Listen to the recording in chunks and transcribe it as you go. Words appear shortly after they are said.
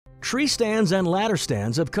Tree stands and ladder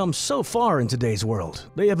stands have come so far in today's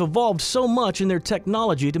world. They have evolved so much in their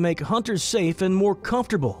technology to make hunters safe and more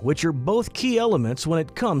comfortable, which are both key elements when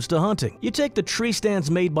it comes to hunting. You take the tree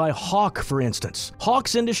stands made by Hawk, for instance.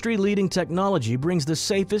 Hawk's industry-leading technology brings the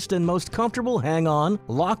safest and most comfortable hang-on,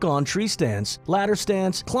 lock-on tree stands, ladder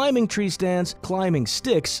stands, climbing tree stands, climbing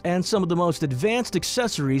sticks, and some of the most advanced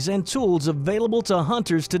accessories and tools available to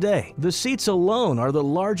hunters today. The seats alone are the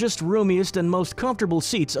largest, roomiest, and most comfortable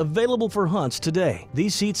seats available for hunts today.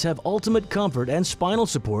 These seats have ultimate comfort and spinal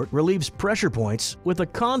support, relieves pressure points, with a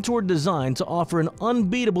contoured design to offer an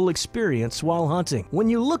unbeatable experience while hunting. When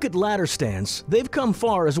you look at ladder stands, they've come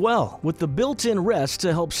far as well, with the built-in rest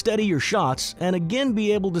to help steady your shots and again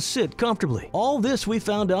be able to sit comfortably. All this we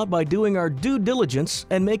found out by doing our due diligence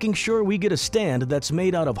and making sure we get a stand that's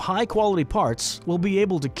made out of high-quality parts, will be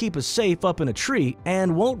able to keep us safe up in a tree,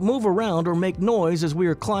 and won't move around or make noise as we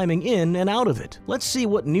are climbing in and out of it. Let's see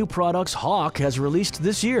what new products Hawk has released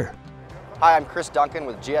this year. Hi, I'm Chris Duncan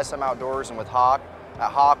with GSM Outdoors and with Hawk. At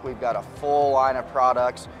Hawk, we've got a full line of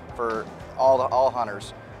products for all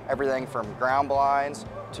hunters. Everything from ground blinds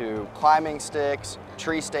to climbing sticks,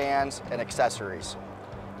 tree stands, and accessories.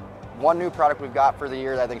 One new product we've got for the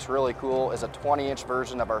year that I think is really cool is a 20-inch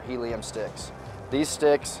version of our helium sticks. These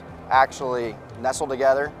sticks actually nestle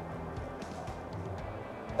together.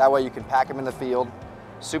 That way you can pack them in the field.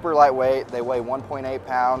 Super lightweight, they weigh 1.8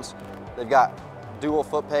 pounds. They've got dual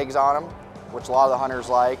foot pegs on them, which a lot of the hunters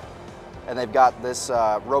like. And they've got this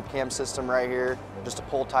rope cam system right here, just a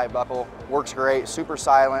pull type buckle. Works great, super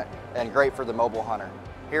silent, and great for the mobile hunter.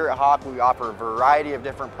 Here at Hawk, we offer a variety of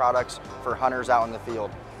different products for hunters out in the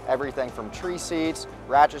field. Everything from tree seats,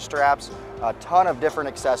 ratchet straps, a ton of different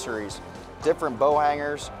accessories, different bow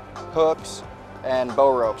hangers, hooks, and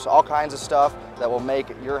bow ropes, all kinds of stuff that will make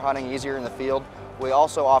your hunting easier in the field. We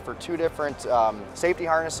also offer two different safety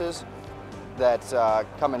harnesses that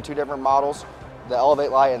come in two different models, the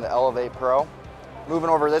Elevate Lite and the Elevate Pro. Moving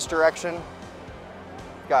over this direction,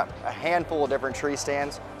 got a handful of different tree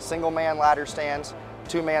stands, single-man ladder stands,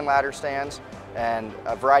 two-man ladder stands, and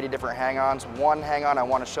a variety of different hang-ons. One hang-on I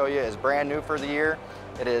want to show you is brand new for the year.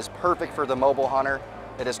 It is perfect for the mobile hunter.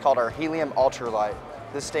 It is called our Helium Ultralight.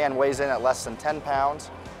 This stand weighs in at less than 10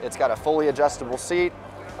 pounds. It's got a fully adjustable seat,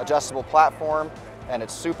 adjustable platform, and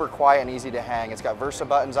it's super quiet and easy to hang. It's got Versa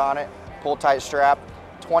buttons on it, pull tight strap,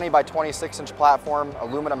 20 by 26 inch platform,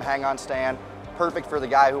 aluminum hang-on stand, perfect for the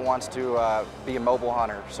guy who wants to be a mobile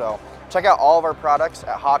hunter. So check out all of our products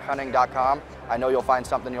at hawkhunting.com. I know you'll find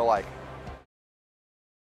something you'll like.